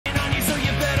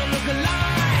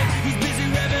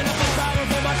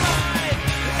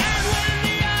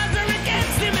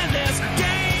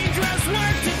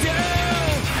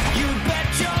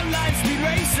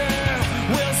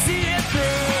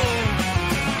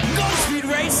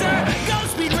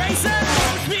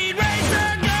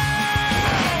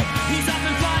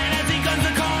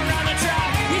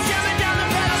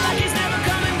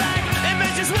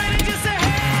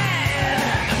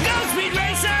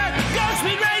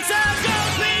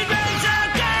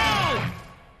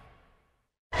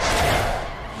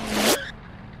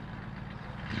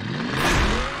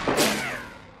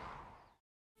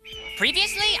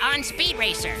Previously on Speed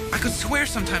Racer. I could swear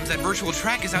sometimes that virtual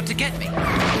track is out to get me.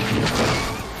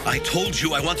 I told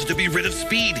you I wanted to be rid of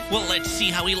Speed. Well, let's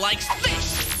see how he likes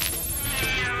this.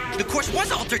 The course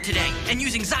was altered today, and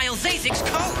using Zyle Zazik's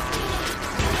code.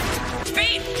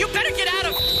 Speed, you better get out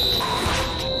of...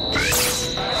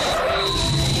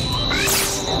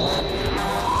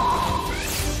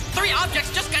 3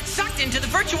 objects just got sucked into the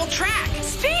virtual track.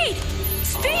 Speed!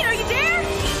 Speed, are you there?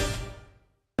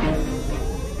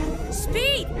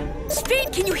 Speed!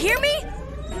 Speed, can you hear me?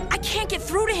 I can't get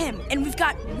through to him, and we've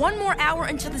got 1 more hour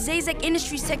until the Zazek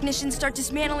Industries technicians start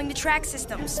dismantling the track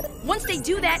systems. Once they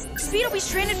do that, Speed will be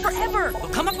stranded forever. We'll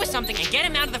come up with something and get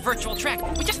him out of the virtual track.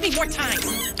 We just need more time.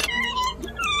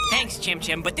 Thanks, Chim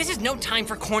Chim, but this is no time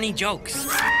for corny jokes.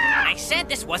 I said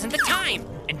this wasn't the time.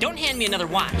 And don't hand me another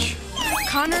watch.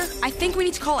 Connor, I think we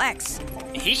need to call X.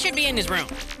 He should be in his room.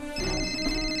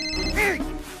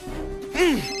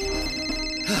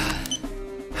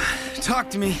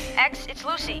 Talk to me. X, it's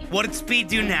Lucy. What did Speed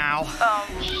do now?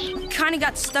 Kinda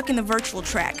got stuck in the virtual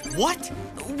track. What?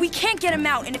 We can't get him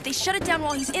out, and if they shut it down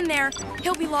while he's in there,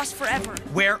 he'll be lost forever.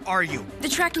 Where are you? The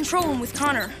track control room with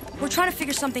Connor. We're trying to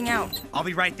figure something out. I'll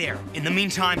be right there. In the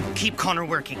meantime, keep Connor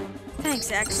working.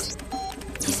 Thanks, X.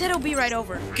 He said he'll be right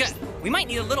over. Good. We might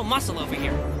need a little muscle over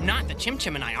here. Not that Chim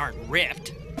Chim and I aren't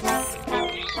ripped.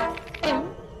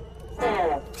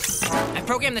 I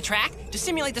programmed the track to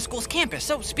simulate the school's campus,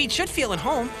 so Speed should feel at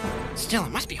home. Still, it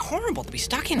must be horrible to be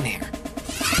stuck in there.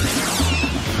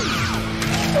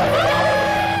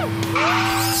 Are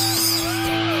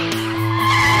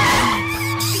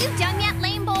you done yet,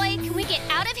 lame boy? Can we get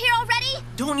out of here already?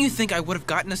 Don't you think I would have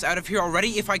gotten us out of here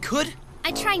already if I could?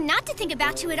 I try not to think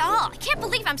about you at all. I can't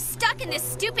believe I'm stuck in this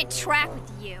stupid track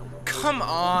with you. Come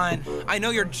on. I know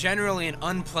you're generally an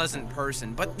unpleasant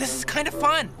person, but this is kind of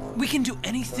fun. We can do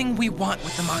anything we want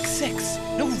with the Mach 6.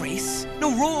 No race,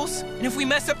 no rules. And if we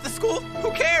mess up the school,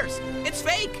 who cares? It's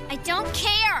fake. I don't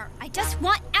care. I just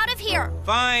want out of here.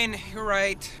 Fine, you're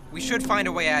right. We should find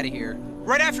a way out of here.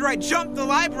 Right after I jump the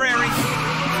library.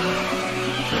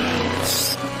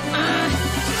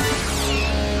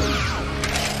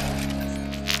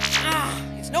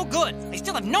 No good. I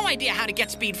still have no idea how to get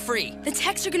Speed free. The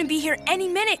techs are gonna be here any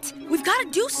minute. We've got to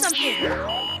do something.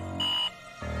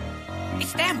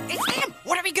 It's them. It's them.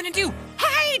 What are we gonna do?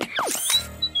 Hide!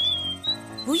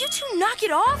 Will you two knock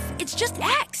it off? It's just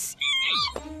X.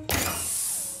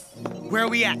 Where are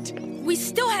we at? We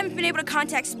still haven't been able to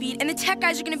contact Speed, and the tech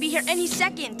guys are gonna be here any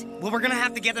second. Well, we're gonna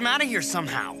have to get them out of here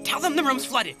somehow. Tell them the room's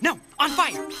flooded. No, on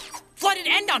fire. Flooded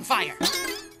and on fire.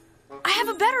 I have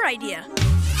a better idea.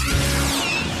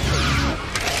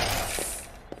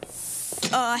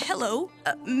 Hello.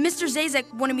 Mr.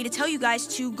 Zazek wanted me to tell you guys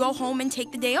to go home and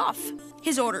take the day off.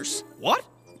 His orders. What?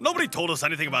 Nobody told us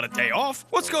anything about a day off.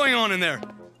 What's going on in there?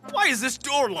 Why is this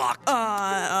door locked?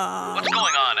 What's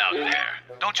going on out there?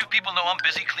 Don't you people know I'm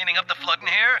busy cleaning up the flood in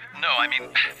here? No, I mean,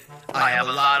 I have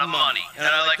a lot of money, and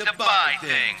I like to buy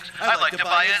things. I like to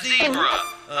buy a zebra.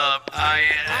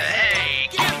 Hey,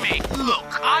 excuse me.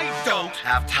 Look, I don't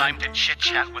have time to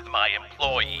chit-chat with my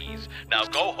employees. Now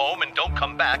go home and don't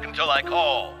come back until I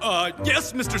call.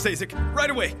 Yes, Mr. Zazek, right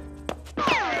away.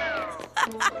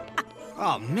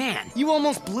 Oh, man, you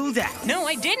almost blew that. No,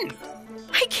 I didn't.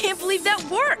 I can't believe that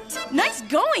worked. Nice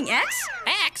going, X.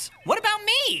 X? What about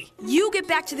me? You get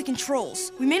back to the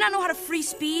controls. We may not know how to free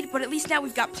Speed, but at least now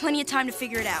we've got plenty of time to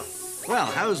figure it out. Well,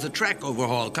 how's the track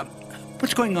overhaul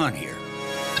What's going on here?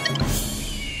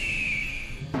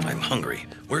 I'm hungry.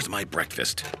 Where's my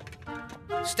breakfast?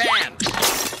 Stan!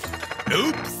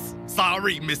 Oops.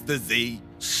 Sorry, Mr. Z.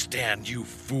 Stan, you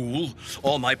fool.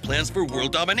 All my plans for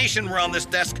world domination were on this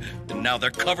desk, and now they're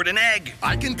covered in egg.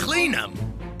 I can clean them.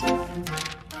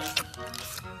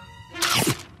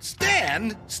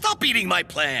 Stan, stop eating my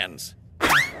plans.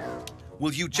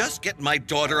 Will you just get my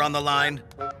daughter on the line?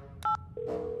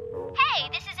 Hey,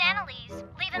 this is Annalise.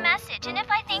 Leave a message, and if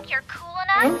I think you're cool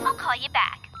enough, I'll call you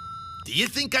back. Do you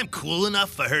think I'm cool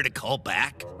enough for her to call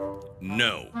back?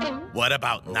 No. What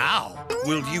about now?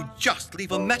 Will you just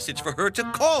leave a message for her to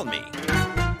call me?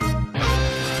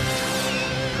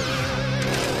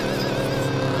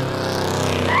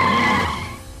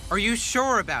 Are you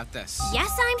sure about this?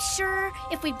 Yes, I'm sure.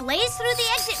 If we blaze through the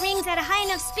exit rings at a high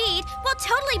enough speed, we'll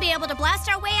totally be able to blast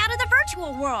our way out of the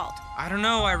virtual world. I don't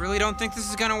know. I really don't think this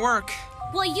is gonna work.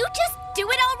 Will you just do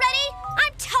it already?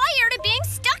 I'm tired of being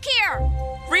stuck here.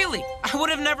 Really? I would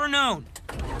have never known.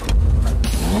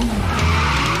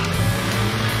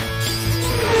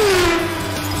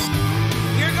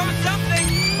 Here goes something!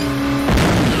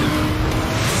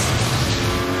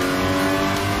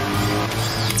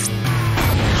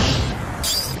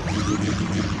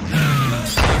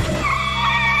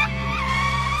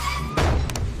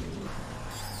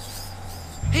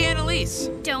 Annalise.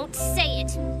 Don't say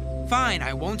it. Fine,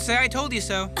 I won't say I told you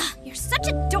so. Ugh, you're such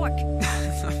a dork.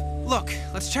 Look,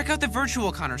 let's check out the virtual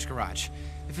Connor's garage.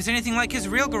 If it's anything like his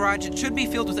real garage, it should be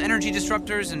filled with energy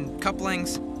disruptors and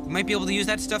couplings. We might be able to use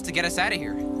that stuff to get us out of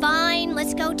here. Fine,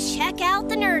 let's go check out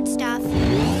the nerd stuff.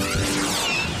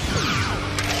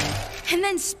 And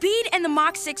then Speed and the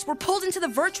Mach 6 were pulled into the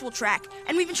virtual track,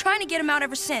 and we've been trying to get them out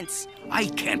ever since. I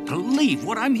can't believe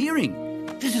what I'm hearing.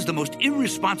 This is the most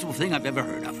irresponsible thing I've ever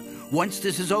heard of. Once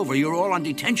this is over, you're all on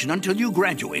detention until you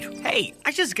graduate. Hey,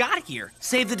 I just got here.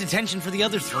 Save the detention for the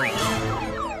other three.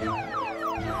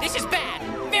 This is bad.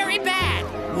 Very bad.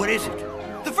 What is it?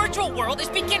 The virtual world is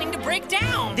beginning to break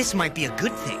down. This might be a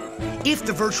good thing. If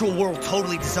the virtual world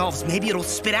totally dissolves, maybe it'll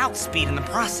spit out Speed in the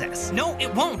process. No,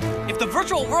 it won't. If the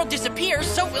virtual world disappears,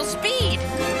 so will Speed.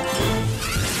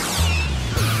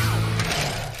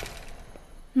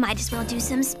 Might as well do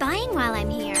some spying while I'm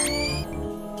here.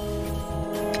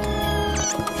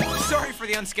 Sorry for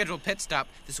the unscheduled pit stop.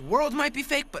 This world might be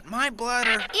fake, but my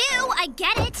bladder... Ew, I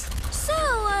get it. So,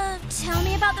 tell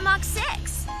me about the Mach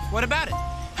 6. What about it?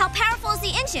 How powerful is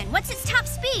the engine? What's its top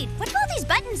speed? What do all these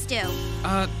buttons do?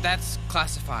 That's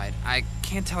classified. I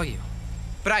can't tell you.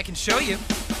 But I can show you.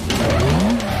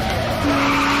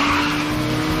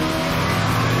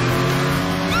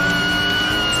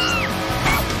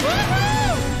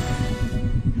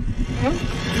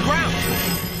 The ground!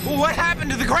 What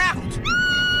happened to the ground?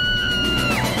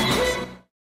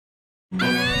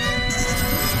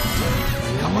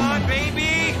 Come on,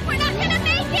 baby! We're not gonna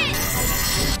make it!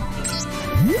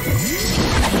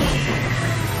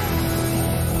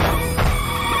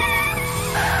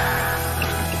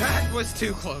 That was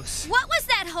too close. What was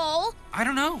that hole? I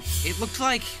don't know. It looked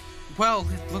like, well,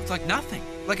 it looked like nothing.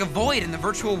 Like a void in the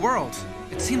virtual world.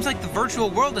 It seems like the virtual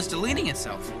world is deleting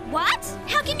itself. What?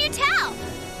 How can you tell?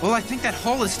 Well, I think that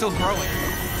hole is still growing.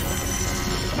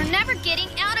 We're never getting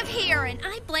out of here, and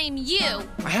I blame you.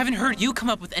 I haven't heard you come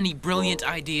up with any brilliant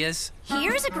ideas.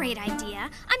 Here's a great idea.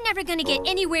 I'm never gonna get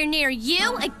anywhere near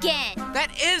you again. That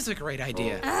is a great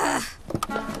idea. Ugh.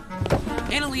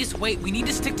 Annalise, wait. We need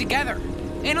to stick together.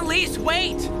 Annalise,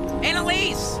 wait!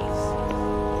 Annalise!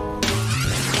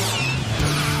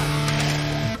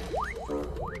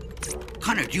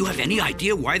 Connor, do you have any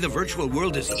idea why the virtual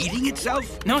world is eating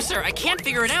itself? No, sir, I can't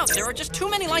figure it out. There are just too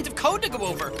many lines of code to go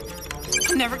over.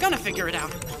 I'm never gonna figure it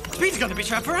out. Speed's gonna be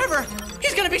trapped forever.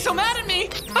 He's gonna be so mad at me.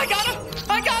 I gotta.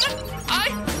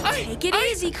 Take it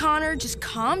easy, Connor. Just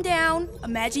calm down.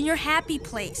 Imagine your happy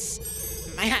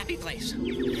place. My happy place.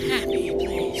 Happy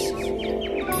place.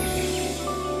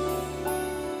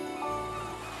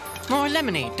 More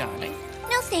lemonade, darling.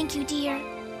 No, thank you, dear.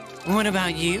 What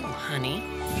about you, honey?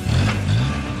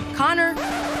 Connor,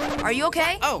 are you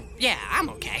okay? Oh, yeah, I'm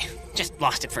okay. Just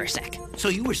lost it for a sec. So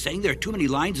you were saying there are too many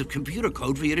lines of computer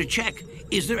code for you to check.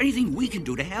 Is there anything we can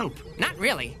do to help? Not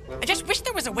really. I just wish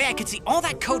there was a way I could see all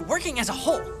that code working as a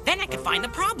whole. Then I could find the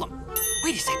problem.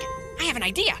 Wait a second. I have an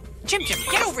idea. Chim Chim,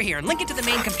 get over here and link it to the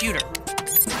main computer.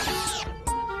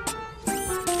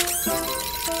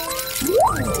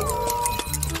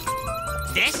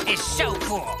 This is so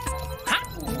cool. Huh?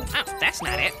 Oh, that's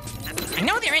not it. I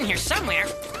know they're in here somewhere.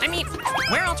 I mean,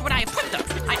 where else would I have put them?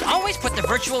 I always put the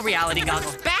virtual reality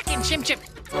goggles back in Chim Chim.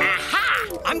 Aha!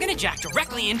 I'm gonna jack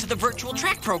directly into the virtual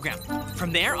track program.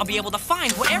 From there, I'll be able to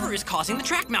find whatever is causing the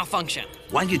track malfunction.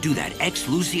 While you do that, X,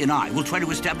 Lucy, and I will try to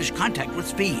establish contact with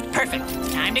Speed. Perfect.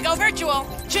 Time to go virtual.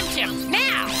 Chim Chim,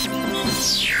 now!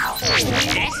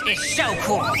 This is so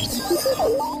cool.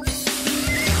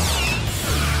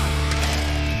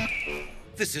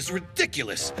 This is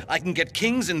ridiculous. I can get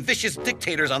kings and vicious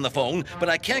dictators on the phone, but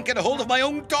I can't get a hold of my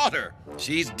own daughter.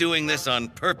 She's doing this on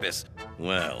purpose.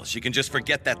 Well, she can just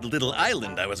forget that little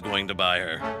island I was going to buy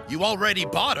her. You already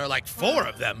bought her like 4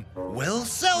 of them. Well,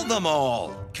 sell them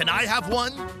all. Can I have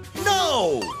one?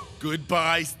 No!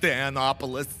 Goodbye,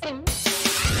 Stanopolis.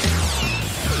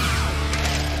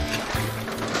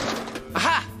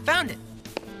 Aha! Found it!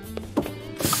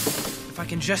 If I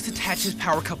can just attach his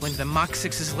power coupling to the Mach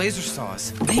 6's laser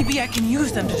saws, maybe I can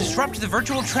use them to disrupt the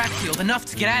virtual track field enough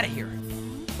to get out of here.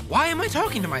 Why am I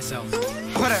talking to myself?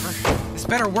 Whatever. This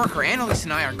better work or Annalise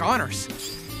and I are goners.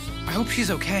 I hope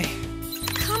she's okay.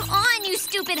 Come on, you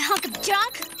stupid hunk of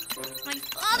junk! My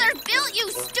father built you,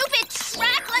 stupid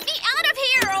track! Let me out of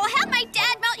here, or I'll have my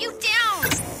dad melt you down!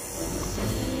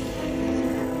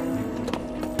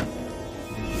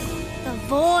 The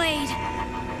void!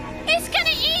 It's gonna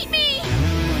eat me!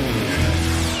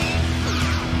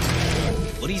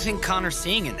 What do you think Connor's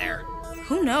seeing in there?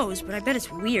 Who knows, but I bet it's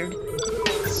weird.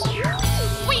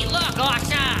 We look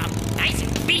awesome! Nice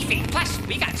and beefy Speed. Plus,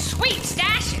 we got sweet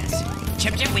stashes.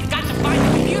 Chim Chim, we've got to find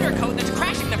the computer code that's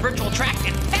crashing the virtual track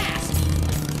and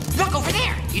fast. Look over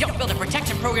there. You don't build a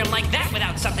protection program like that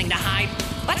without something to hide.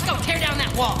 Let's go tear down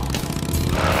that wall.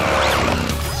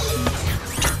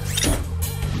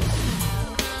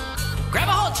 Grab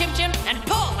a hold, Chim Chim, and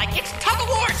pull like it's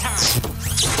tug-of-war time.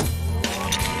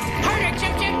 Harder,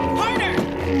 Chim Chim, harder.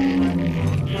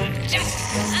 Just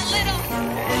a little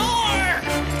more.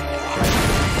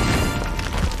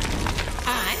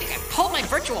 I think I pulled my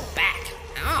virtual back.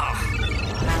 Oh,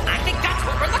 I think that's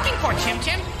what we're looking for, Chim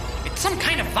Chim. It's some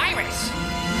kind of virus.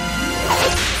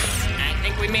 I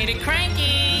think we made it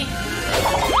cranky.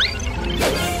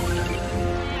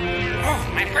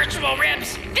 Oh, my virtual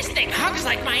ribs. This thing hugs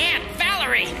like my Aunt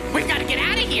Valerie. We've got to get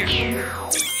out of here.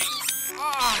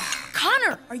 Oh.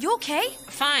 Connor, are you okay?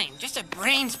 Fine, just a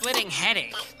brain-splitting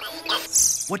headache.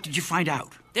 What did you find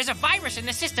out? There's a virus in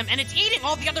the system, and it's eating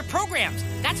all the other programs.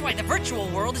 That's why the virtual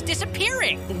world is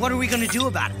disappearing. What are we gonna do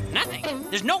about it? Nothing.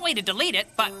 There's no way to delete it,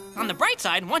 but on the bright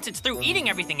side, once it's through eating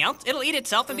everything else, it'll eat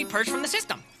itself and be purged from the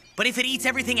system. But if it eats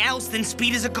everything else, then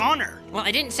Speed is a goner. Well,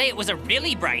 I didn't say it was a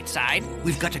really bright side.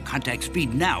 We've got to contact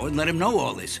Speed now and let him know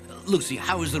all this. Lucy,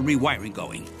 how is the rewiring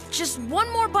going? Just one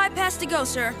more bypass to go,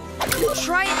 sir.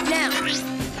 Try it now.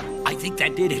 I think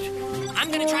that did it. I'm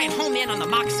gonna try and home in on the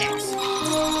Mach 6.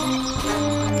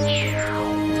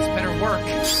 This better work.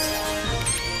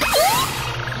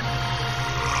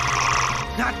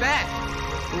 Not bad.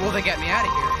 But will they get me out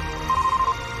of here?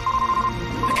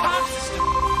 The comm system.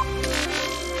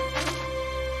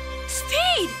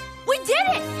 Speed! We did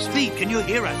it! Speed, can you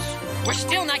hear us? We're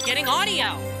still not getting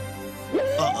audio.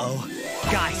 Uh-oh.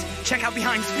 Guys, check out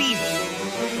behind Speed.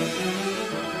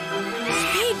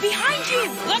 Speed, behind you!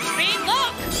 Look, Speed,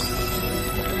 look!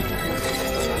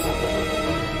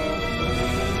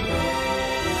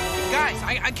 Guys,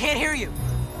 I can't hear you.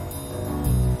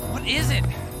 What is it?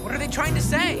 What are they trying to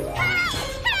say?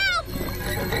 Help! Help!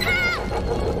 Help!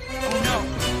 Oh no,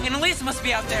 Annalise must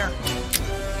be out there.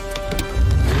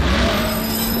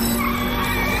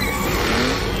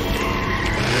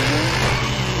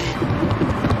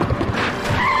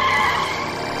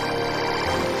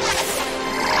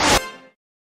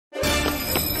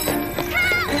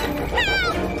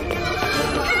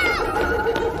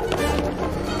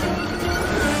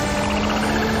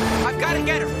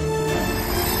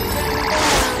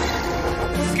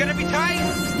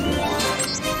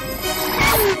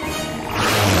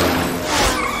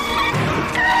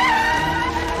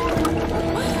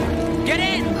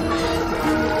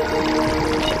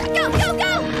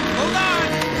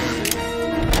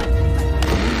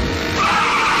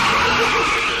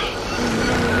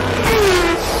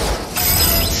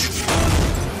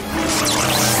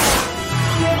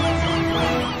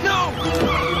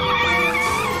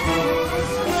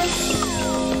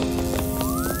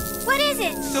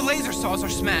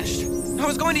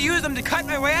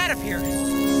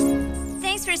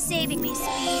 Thanks for saving me,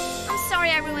 Speed. I'm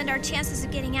sorry I ruined our chances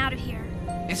of getting out of here.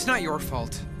 It's not your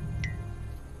fault.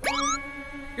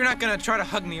 You're not gonna try to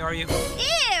hug me, are you?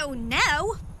 Ew,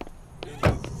 no.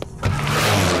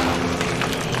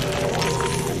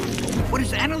 What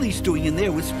is Annalise doing in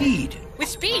there with Speed? With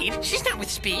Speed? She's not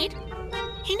with Speed.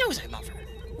 He knows I love her.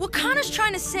 What Connor's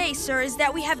trying to say, sir, is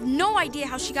that we have no idea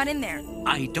how she got in there.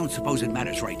 I don't suppose it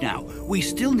matters right now. We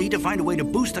still need to find a way to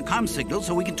boost the comm signal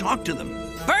so we can talk to them.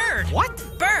 Bird! What?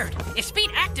 Bird! If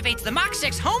Speed activates the Mach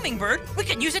 6 homing bird, we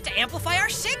can use it to amplify our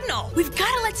signal. We've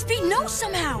got to let Speed know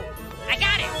somehow. I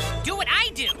got it. Do what I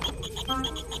do.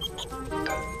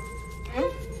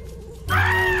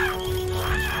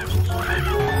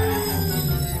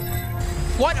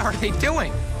 What are they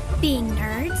doing? Being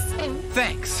nerds?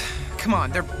 Thanks. Come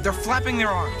on, they're flapping their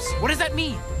arms. What does that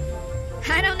mean?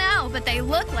 I don't know, but they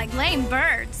look like lame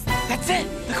birds. That's it!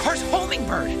 The car's homing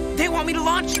bird! They want me to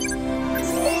launch it!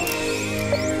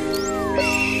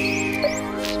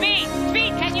 Speed!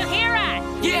 Speed, can you hear us?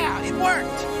 Yeah, it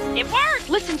worked! It worked!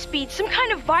 Listen, Speed, some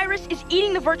kind of virus is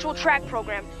eating the virtual track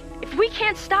program. If we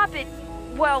can't stop it,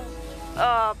 well,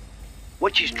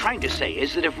 What she's trying to say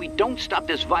is that if we don't stop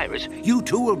this virus, you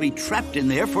two will be trapped in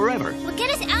there forever. Well,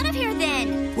 get us out of here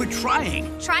then. We're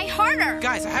trying. Try harder.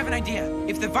 Guys, I have an idea.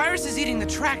 If the virus is eating the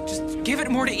track, just give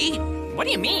it more to eat. What do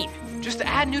you mean? Just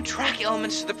add new track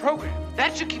elements to the program.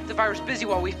 That should keep the virus busy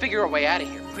while we figure our way out of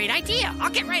here. Great idea. I'll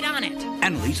get right on it.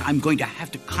 Annalise, I'm going to have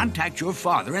to contact your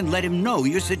father and let him know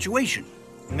your situation.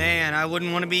 Man, I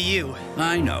wouldn't want to be you.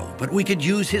 I know, but we could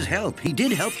use his help. He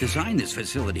did help design this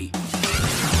facility.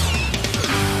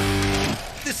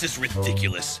 This is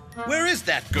ridiculous. Where is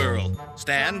that girl?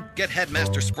 Stan, get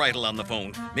Headmaster Spritle on the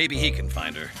phone. Maybe he can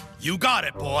find her. You got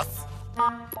it, boss.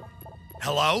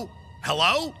 Hello?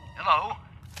 Hello? Hello?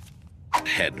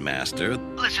 Headmaster.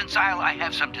 Listen, Zyle, I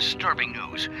have some disturbing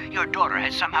news. Your daughter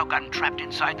has somehow gotten trapped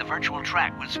inside the virtual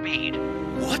track with Speed.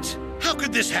 What? How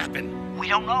could this happen? We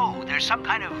don't know. There's some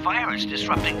kind of virus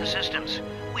disrupting the systems.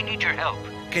 We need your help.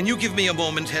 Can you give me a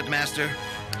moment, Headmaster?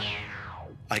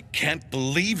 I can't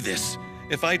believe this.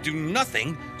 If I do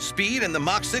nothing, Speed and the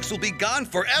Mach 6 will be gone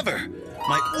forever.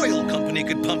 My oil company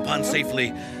could pump on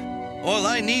safely. All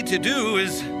I need to do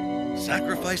is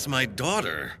sacrifice my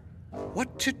daughter.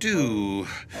 What to do?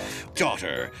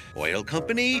 Daughter, oil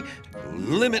company,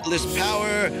 limitless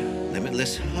power,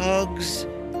 limitless hugs,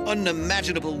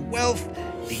 unimaginable wealth,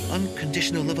 the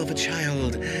unconditional love of a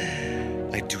child.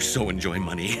 I do so enjoy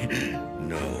money.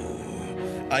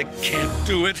 No, I can't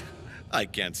do it. I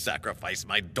can't sacrifice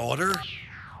my daughter.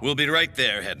 We'll be right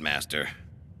there, Headmaster.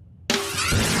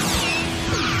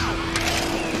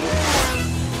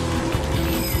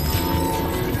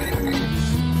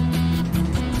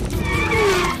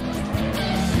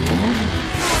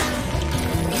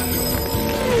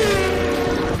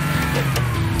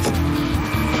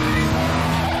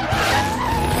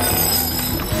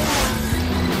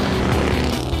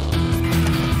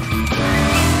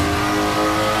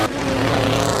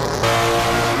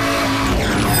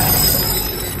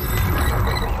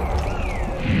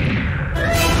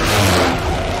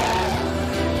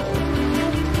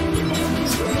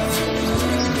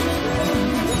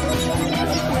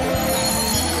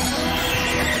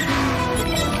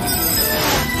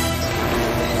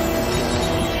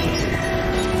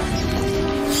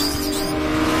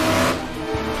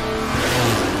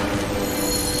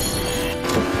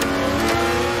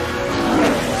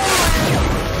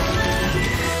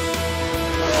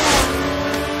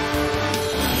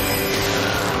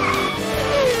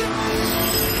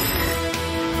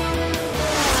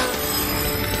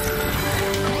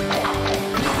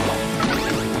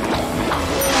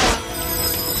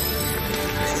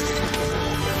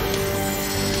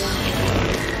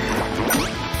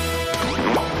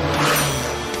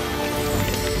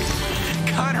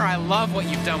 Love what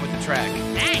you've done with the track.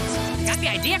 Thanks. Got the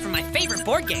idea from my favorite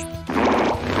board game.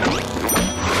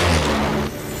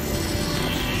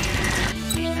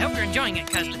 I hope you're enjoying it,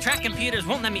 because the track computers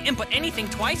won't let me input anything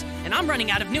twice, and I'm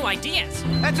running out of new ideas.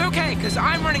 That's okay, because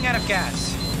I'm running out of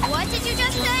gas. What did you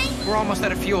just say? We're almost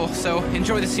out of fuel, so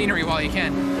enjoy the scenery while you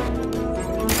can.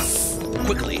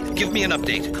 Quickly, give me an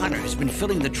update. Connor has been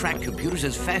filling the track computers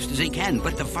as fast as he can,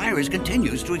 but the virus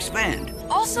continues to expand.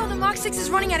 Also, the Mach 6 is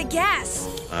running out of gas.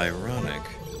 Ironic.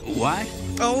 What?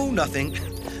 Oh, nothing.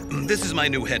 This is my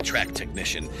new head track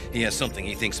technician. He has something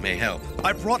he thinks may help.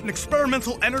 I brought an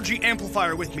experimental energy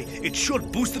amplifier with me. It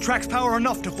should boost the track's power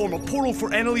enough to form a portal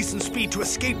for Annalise and Speed to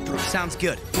escape through. Sounds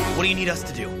good. What do you need us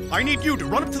to do? I need you to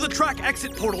run up to the track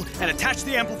exit portal and attach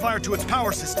the amplifier to its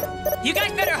power system. You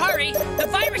guys better hurry. The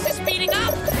virus is speeding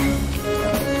up.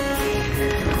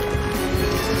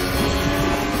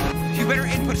 You better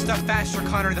input stuff faster,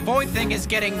 Connor. The void thing is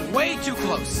getting way too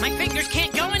close. My fingers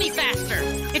can't go any faster.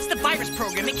 It's the virus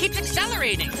program. It keeps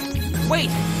accelerating. Wait,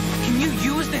 can you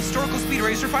use the historical speed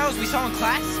eraser files we saw in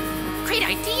class? Great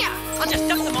idea. I'll just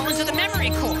dump them all into the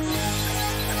memory core.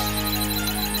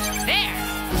 There.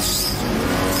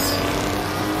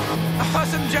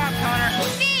 Awesome job, Connor.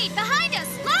 Speed, behind us.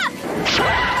 Look!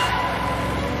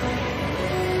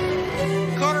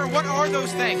 Connor, what are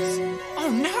those things?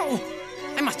 Oh, no.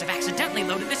 I must have accidentally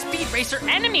loaded the Speed Racer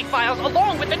enemy files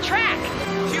along with the track.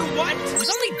 You what? I was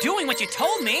only doing what you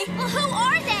told me. Well, who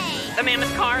are they? The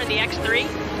Mammoth car and the X3.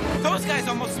 Those guys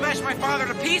almost smashed my father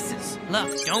to pieces.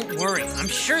 Look, don't worry. I'm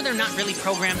sure they're not really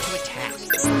programmed to attack.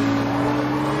 Speed,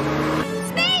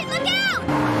 look out!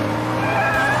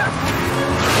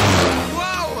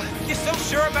 Whoa! You so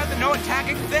sure about the no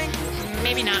attacking thing?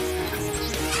 Maybe not.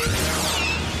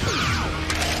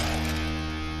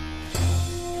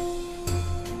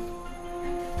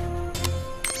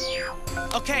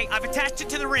 Okay, I've attached it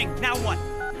to the ring. Now what?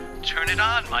 Turn it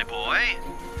on, my boy.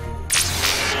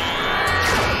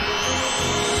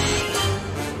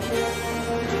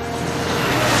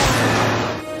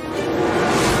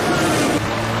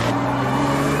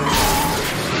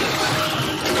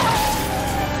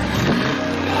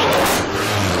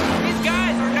 These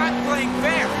guys are not playing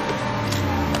fair.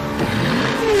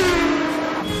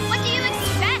 What do you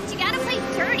expect? You gotta play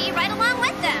dirty right along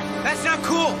with them. That's not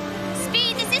cool.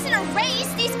 Speed, this isn't a race.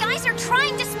 These guys are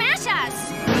trying to smash us.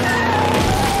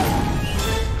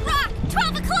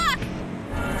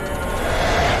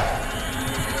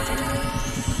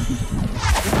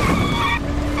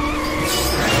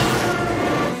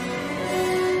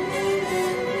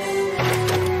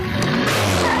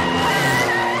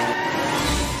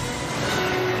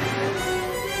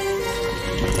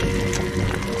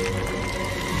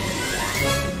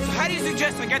 do you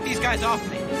suggest I get these guys off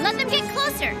me? Let them get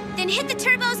closer, then hit the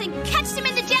turbos and catch them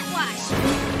in the jet wash.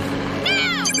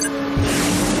 Now!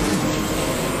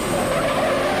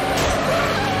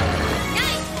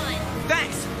 Nice one!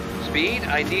 Thanks! Speed,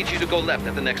 I need you to go left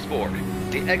at the next fork.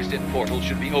 The exit portal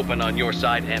should be open on your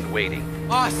side and waiting.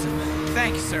 Awesome.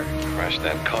 Thank you, sir. Crash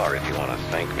that car if you want to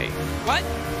thank me. What?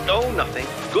 No, nothing.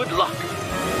 Good luck.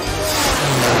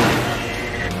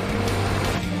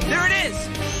 There it is!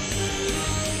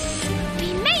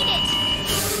 We made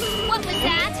it! What was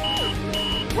that?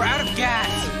 We're out of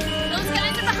gas.